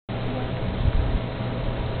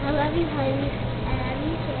I love you, honey. I love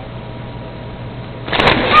you too.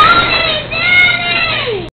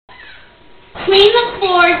 Daddy! Clean the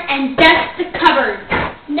floors and dust the cupboards.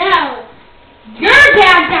 No. Your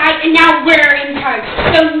dad died and now we're in charge,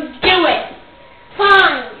 so do it.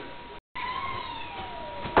 Fine.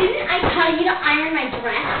 Didn't I tell you to iron my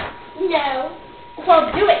dress? No.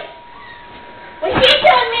 Well, do it. Well, she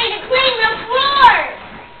told me to clean the floors.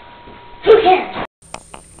 Who cares?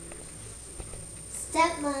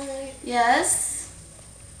 Stepmother, Yes?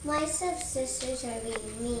 my stepsisters are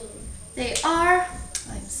being mean. They are?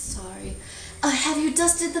 I'm sorry. Have you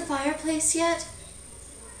dusted the fireplace yet?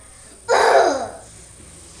 Ugh!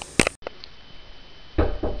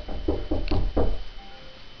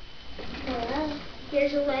 Hello.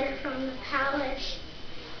 Here's a letter from the palace.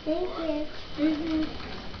 Thank you.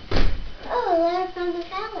 Oh, a letter from the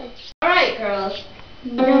palace. All right, girls.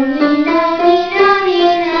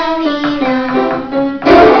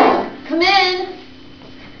 Come in.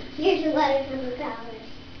 Here's a letter from the palace.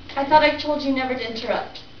 I thought I told you never to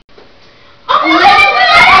interrupt.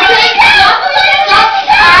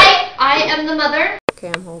 I am the mother.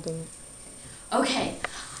 Okay, I'm holding it. Okay.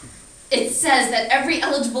 It says that every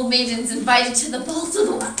eligible maiden is invited to the ball so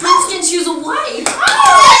the prince can choose a wife.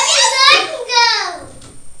 I can go!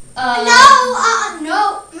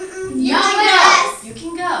 No. You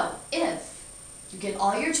can go if you get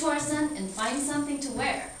all your chores done and find something to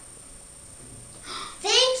wear.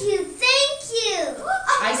 Thank you.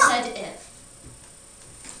 I said if.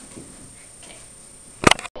 Okay.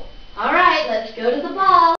 All right, let's go to the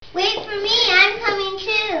ball. Wait for me. I'm coming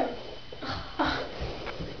too.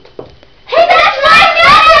 Hey, that's my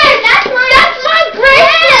bracelet! That's my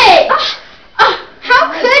bracelet! How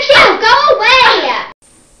could you? Go away.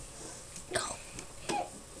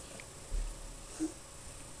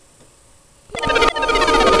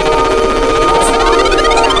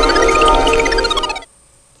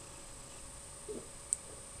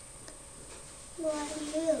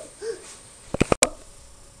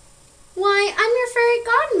 Why, I'm your fairy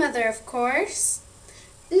godmother, of course.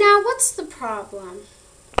 Now, what's the problem?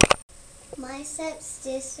 My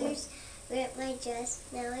stepsisters ripped my dress.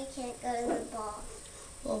 Now I can't go to the ball.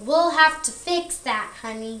 Well, we'll have to fix that,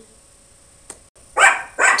 honey.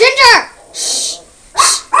 Ginger! Shh!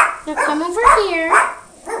 Shh! Now come over here.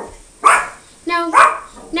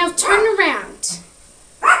 Now turn around.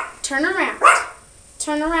 Turn around.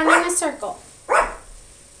 Turn around in a circle.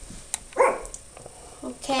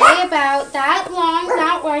 Okay, about that long,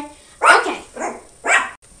 not wide. Okay.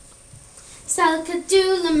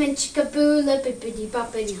 Salakadoola, minchikaboola, bippity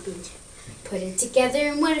boppity boo. Put it together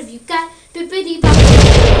and what have you got? Bippity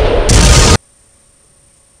boppity.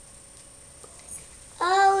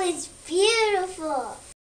 Oh, it's beautiful.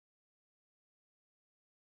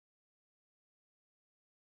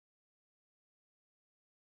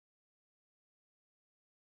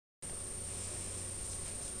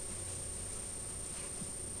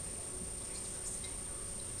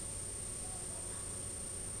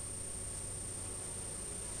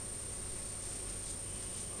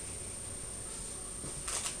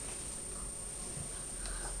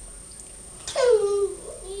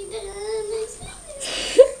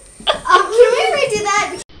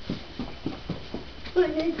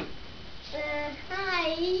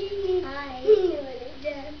 Hi.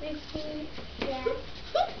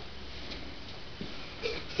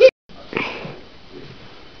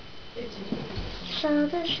 So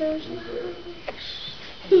this is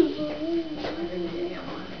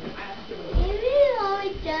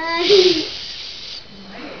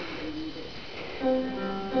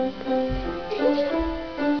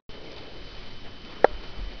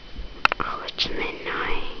Oh, it's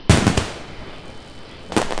midnight.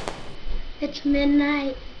 It's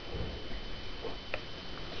midnight.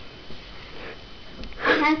 I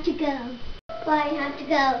have to go. Why I have to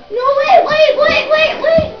go? No, wait!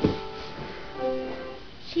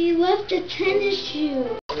 She left a tennis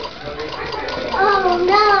shoe. Oh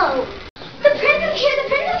no! The prince is here!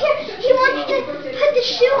 He wants to put the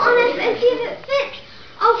shoe on us and see if it fits.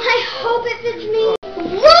 Oh, I hope it fits me.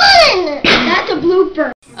 Run! That's a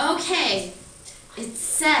blooper. Okay. It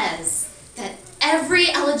says that every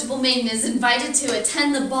eligible maiden is invited to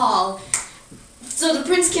attend the ball so the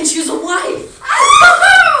prince can choose a wife.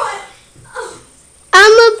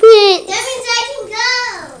 I'm a prince. That means I can go.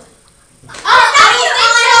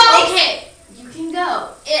 Okay, you can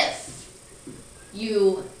go if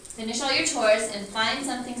you finish all your chores and find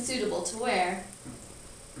something suitable to wear.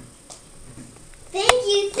 Thank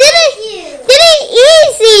you. Thank you. Did it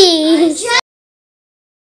easy.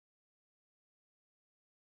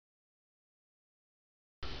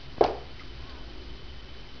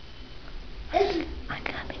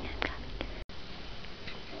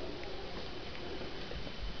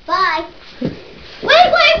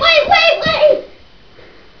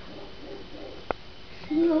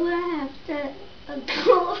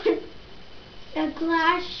 God. A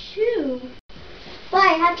glass shoe. Bye,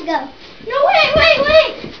 I have to go. No, wait.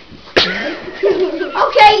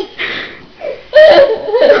 Okay.